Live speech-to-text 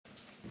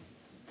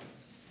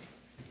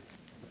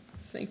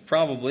think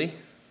probably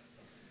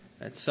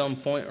at some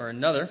point or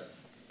another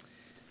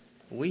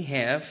we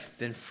have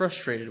been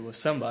frustrated with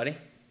somebody.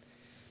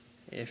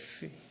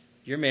 If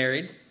you're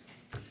married,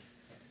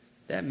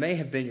 that may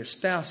have been your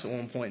spouse at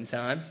one point in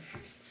time.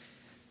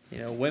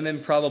 Women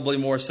probably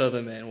more so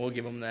than men. We'll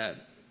give them that.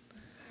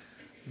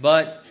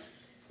 But,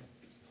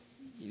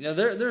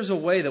 there's a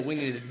way that we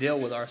need to deal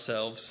with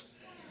ourselves,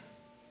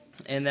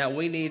 and that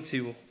we need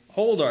to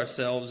hold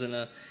ourselves in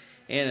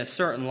a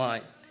certain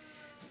light.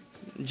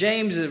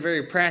 James is a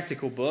very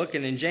practical book,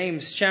 and in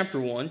James chapter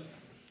 1,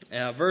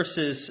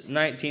 verses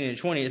 19 and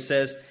 20, it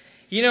says,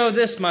 "You know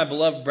this, my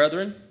beloved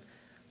brethren,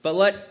 but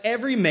let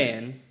every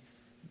man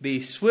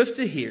be swift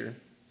to hear,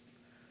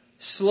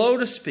 slow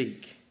to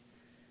speak,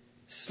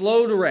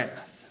 slow to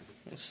wrath."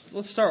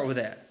 Let's start with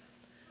that.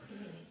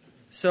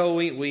 So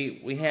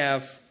we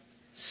have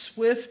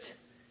swift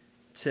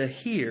to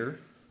hear,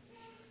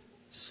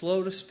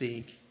 slow to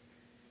speak,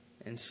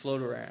 and slow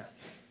to wrath.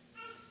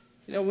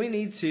 We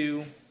need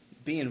to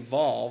be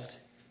involved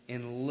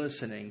in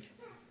listening.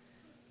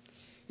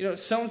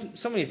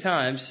 So many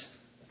times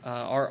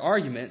our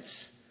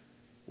arguments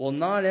will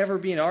not ever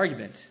be an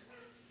argument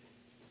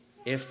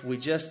if we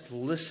just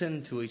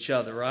listen to each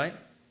other, right?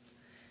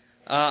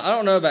 I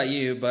don't know about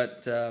you,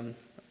 but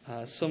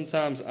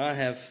sometimes I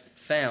have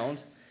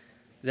found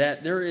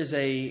that there is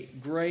a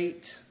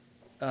great,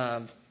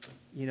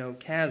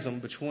 chasm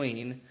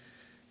between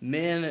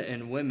men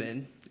and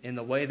women in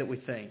the way that we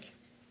think.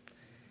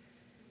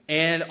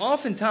 And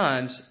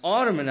oftentimes,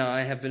 Autumn and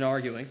I have been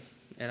arguing,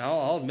 and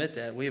I'll admit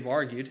that we have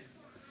argued,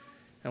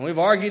 and we've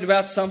argued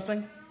about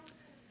something.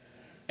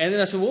 And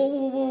then I said,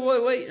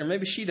 whoa, wait, or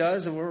maybe she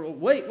does, and we're,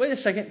 wait a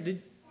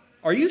second,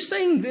 are you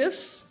saying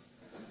this?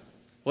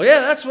 Well,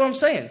 yeah, that's what I'm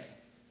saying.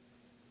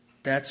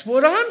 That's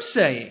what I'm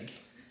saying.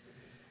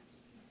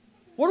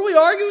 What are we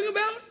arguing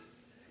about?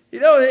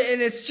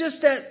 And it's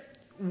just that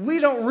we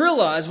don't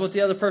realize what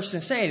the other person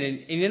is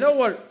saying. And you know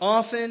what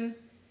often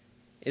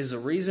is the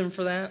reason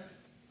for that?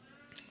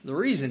 The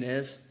reason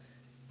is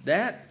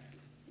that,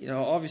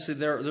 obviously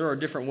there are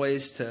different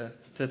ways to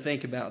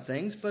think about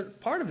things,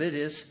 but part of it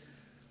is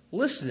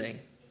listening.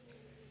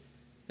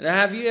 Now,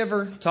 have you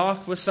ever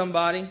talked with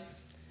somebody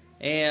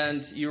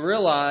and you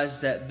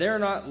realize that they're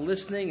not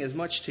listening as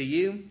much to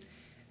you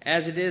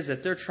as it is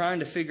that they're trying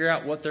to figure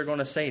out what they're going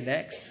to say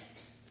next?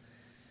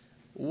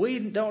 We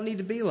don't need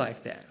to be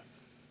like that.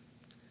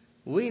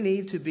 We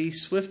need to be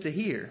swift to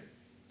hear.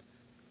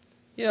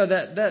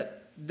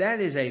 That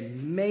is a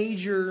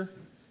major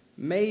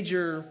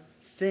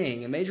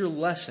thing, a major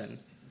lesson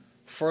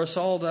for us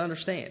all to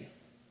understand,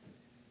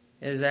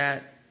 is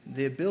that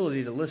the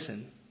ability to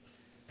listen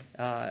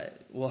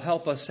will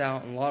help us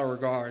out in a lot of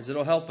regards.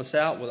 It'll help us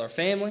out with our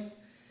family.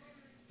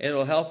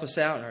 It'll help us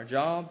out in our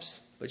jobs.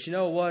 But you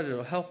know what?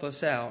 It'll help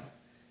us out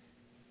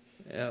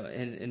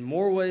in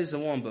more ways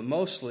than one, but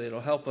mostly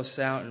it'll help us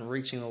out in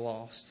reaching the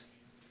lost.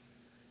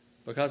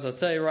 Because I'll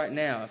tell you right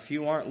now, if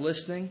you aren't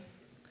listening,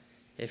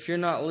 if you're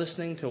not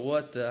listening to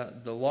what the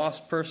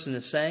lost person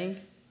is saying,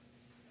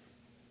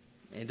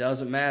 it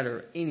doesn't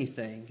matter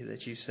anything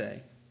that you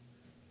say.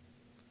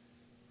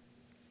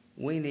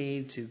 We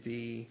need to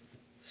be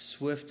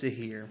swift to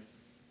hear.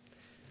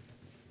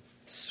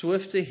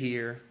 Swift to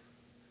hear,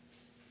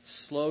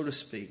 slow to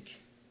speak.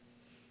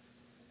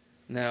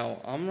 Now,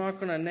 I'm not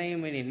going to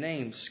name any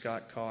names,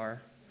 Scott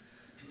Carr,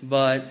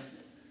 but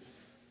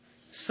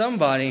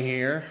somebody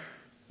here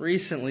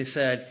recently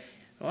said,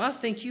 "Well, I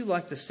think you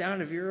like the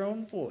sound of your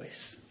own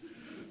voice."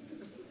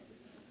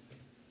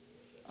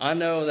 I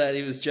know that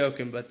he was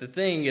joking, but the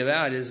thing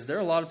about it is there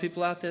are a lot of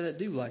people out there that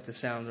do like the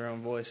sound of their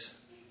own voice,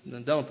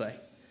 don't they?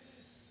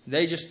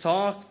 They just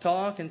talk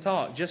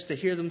just to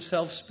hear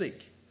themselves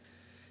speak.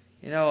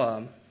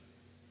 That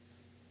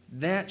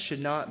should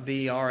not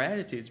be our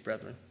attitudes,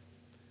 brethren.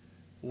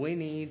 We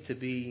need to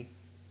be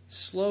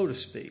slow to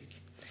speak.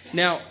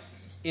 Now,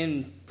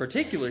 in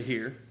particular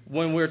here,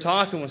 when we're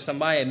talking with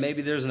somebody and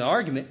maybe there's an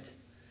argument,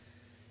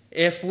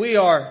 if we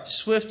are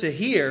swift to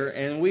hear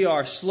and we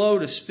are slow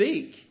to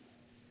speak,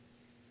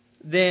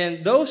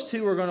 then those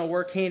two are going to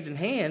work hand in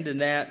hand in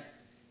that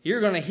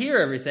you're going to hear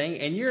everything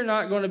and you're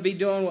not going to be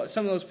doing what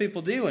some of those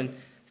people do and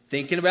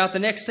thinking about the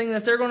next thing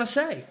that they're going to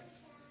say.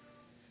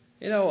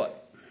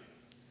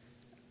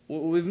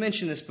 We've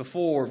mentioned this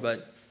before,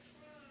 but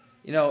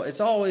it's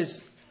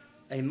always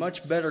a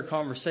much better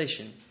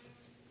conversation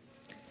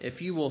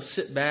if you will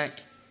sit back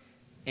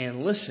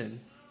and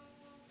listen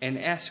and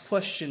ask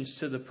questions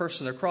to the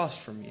person across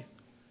from you,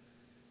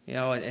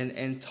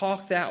 and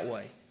talk that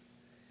way,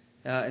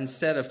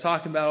 instead of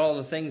talking about all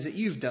the things that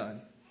you've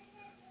done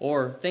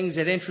or things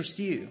that interest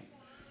you,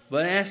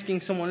 but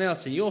asking someone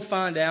else, and you'll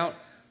find out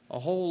a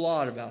whole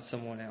lot about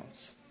someone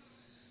else.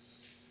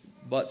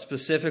 But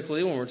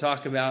specifically, when we're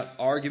talking about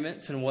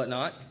arguments and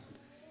whatnot,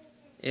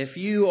 if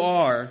you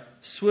are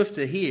swift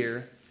to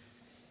hear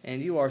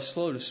and you are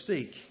slow to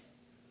speak,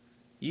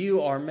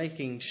 you are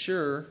making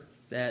sure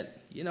that,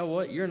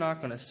 you're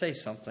not going to say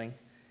something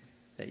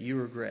that you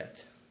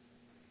regret.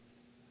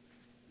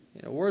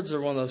 Words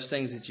are one of those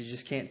things that you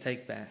just can't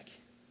take back.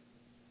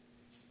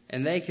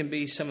 And they can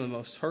be some of the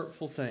most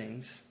hurtful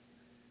things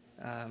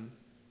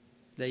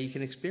that you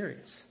can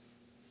experience.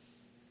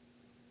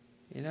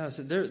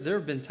 So there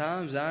have been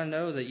times, I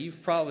know that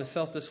you've probably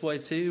felt this way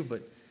too,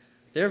 but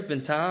there have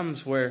been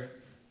times where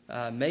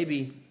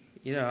maybe,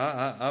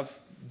 I've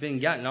been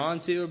gotten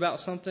on to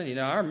about something.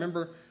 I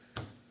remember,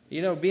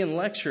 being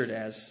lectured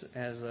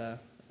as a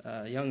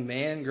young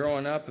man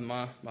growing up in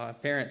my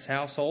parents'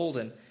 household,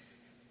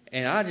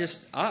 and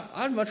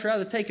I'd much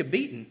rather take a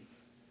beating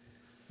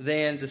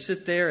than to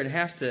sit there and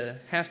have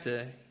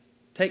to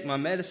take my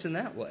medicine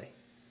that way.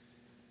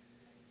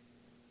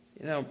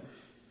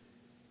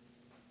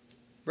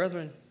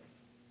 Brethren,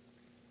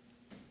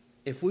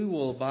 if we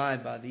will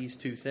abide by these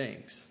two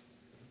things,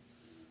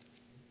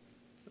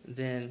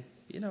 then,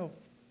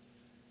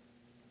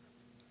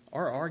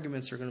 our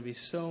arguments are going to be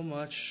so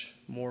much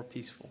more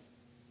peaceful.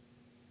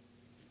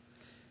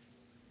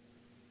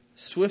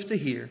 Swift to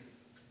hear,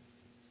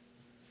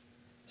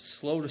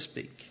 slow to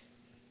speak,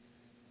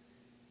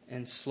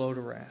 and slow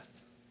to wrath.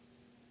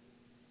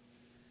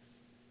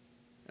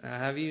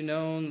 Have you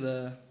known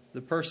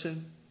the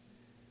person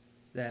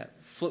that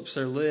flips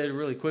their lid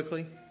really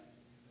quickly?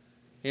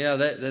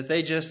 That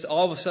they just,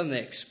 all of a sudden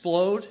they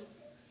explode,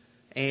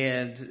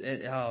 and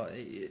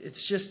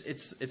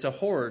it's a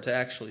horror to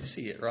actually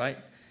see it, right?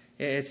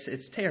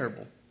 It's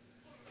terrible.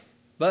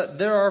 But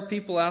there are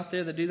people out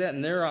there that do that,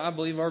 and I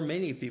believe, are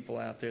many people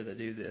out there that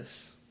do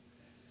this,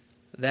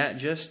 that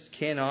just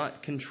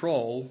cannot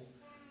control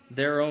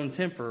their own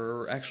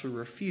temper, or actually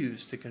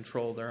refuse to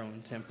control their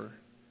own temper.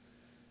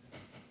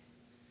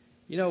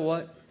 You know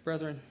what,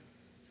 brethren?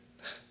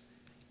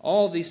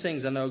 All these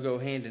things I know go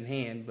hand in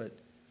hand, but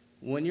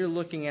when you're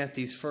looking at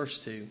these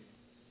first two,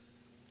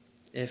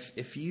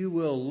 if you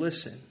will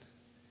listen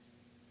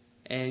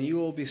and you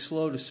will be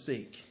slow to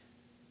speak,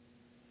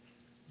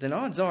 then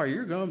odds are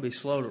you're going to be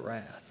slow to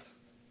wrath.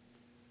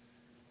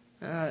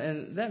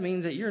 And that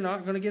means that you're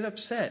not going to get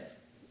upset,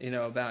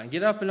 about and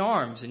get up in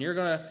arms, and you're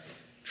going to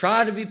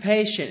try to be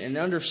patient and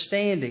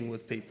understanding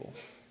with people.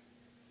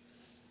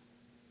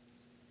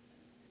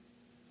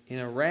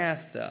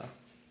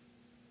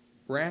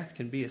 Wrath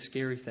can be a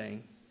scary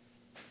thing.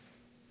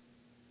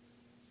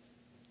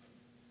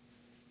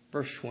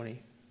 Verse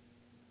 20.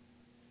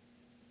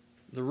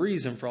 The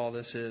reason for all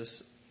this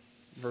is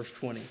verse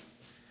 20.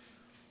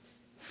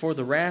 For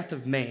the wrath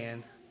of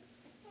man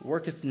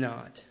worketh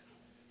not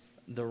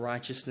the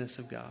righteousness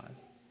of God.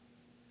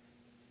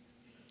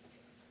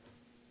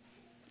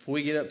 If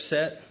we get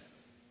upset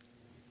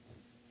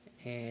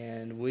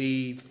and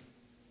we,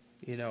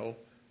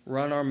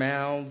 run our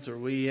mouths, or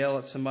we yell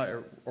at somebody,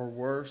 or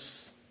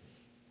worse,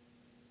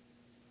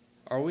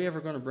 are we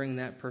ever going to bring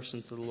that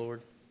person to the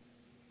Lord?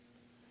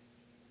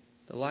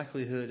 The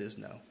likelihood is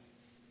no.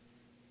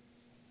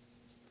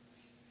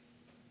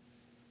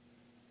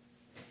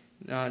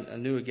 Now, I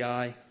knew a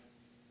guy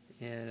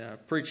in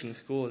preaching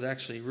school. It was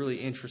actually really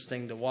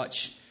interesting to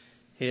watch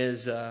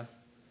his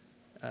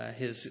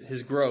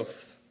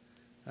growth.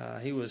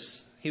 He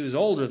was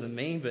older than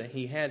me, but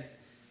he had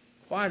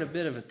quite a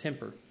bit of a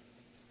temper.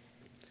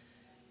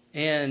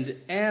 And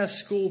as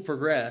school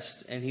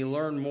progressed and he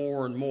learned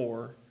more and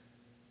more,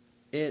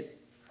 it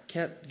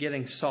kept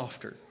getting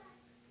softer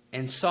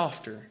and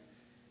softer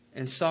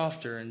and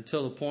softer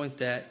until the point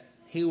that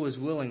he was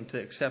willing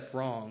to accept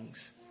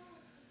wrongs.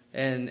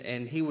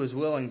 And he was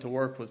willing to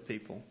work with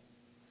people.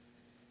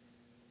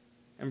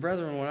 And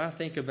brethren, when I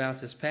think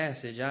about this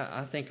passage,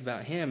 I think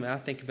about him, and I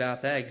think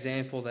about that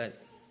example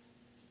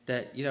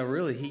that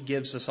really he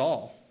gives us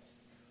all.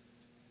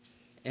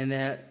 And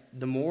that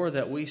the more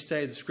that we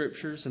study the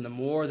Scriptures, and the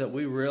more that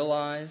we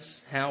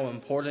realize how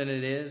important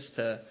it is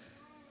to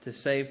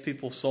save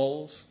people's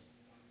souls,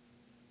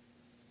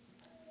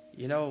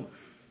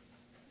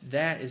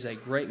 that is a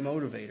great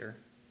motivator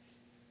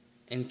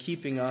in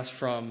keeping us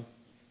from,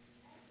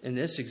 in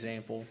this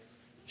example,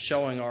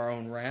 showing our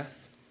own wrath.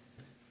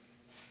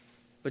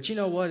 But you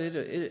know what?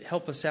 It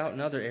help us out in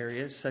other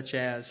areas, such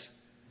as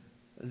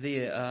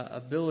the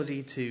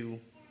ability to,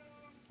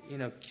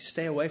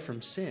 stay away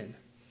from sin.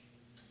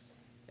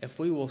 If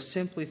we will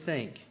simply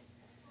think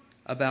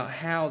about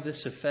how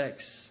this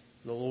affects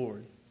the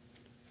Lord.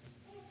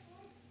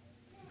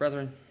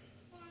 Brethren,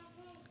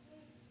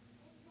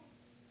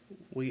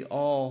 we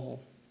all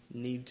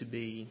need to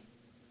be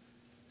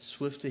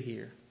swift to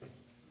hear,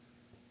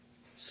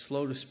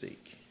 slow to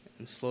speak,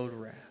 and slow to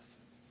wrath.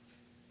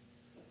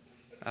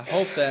 I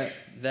hope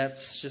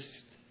that's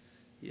just,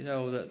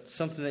 that's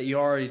something that you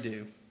already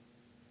do.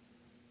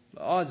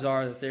 The odds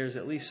are that there's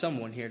at least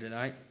someone here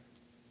tonight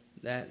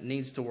that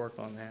needs to work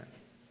on that.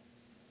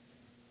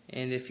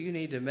 And if you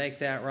need to make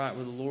that right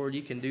with the Lord,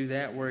 you can do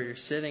that where you're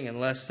sitting,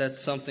 unless that's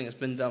something that's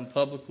been done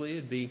publicly.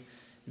 It'd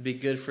be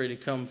good for you to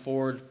come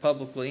forward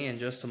publicly in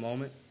just a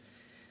moment.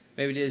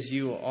 Maybe it is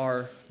you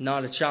are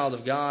not a child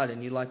of God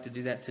and you'd like to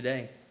do that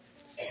today.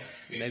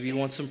 Maybe you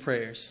want some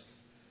prayers.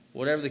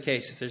 Whatever the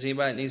case, if there's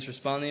anybody that needs to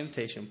respond to the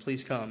invitation,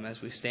 please come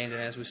as we stand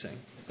and as we sing.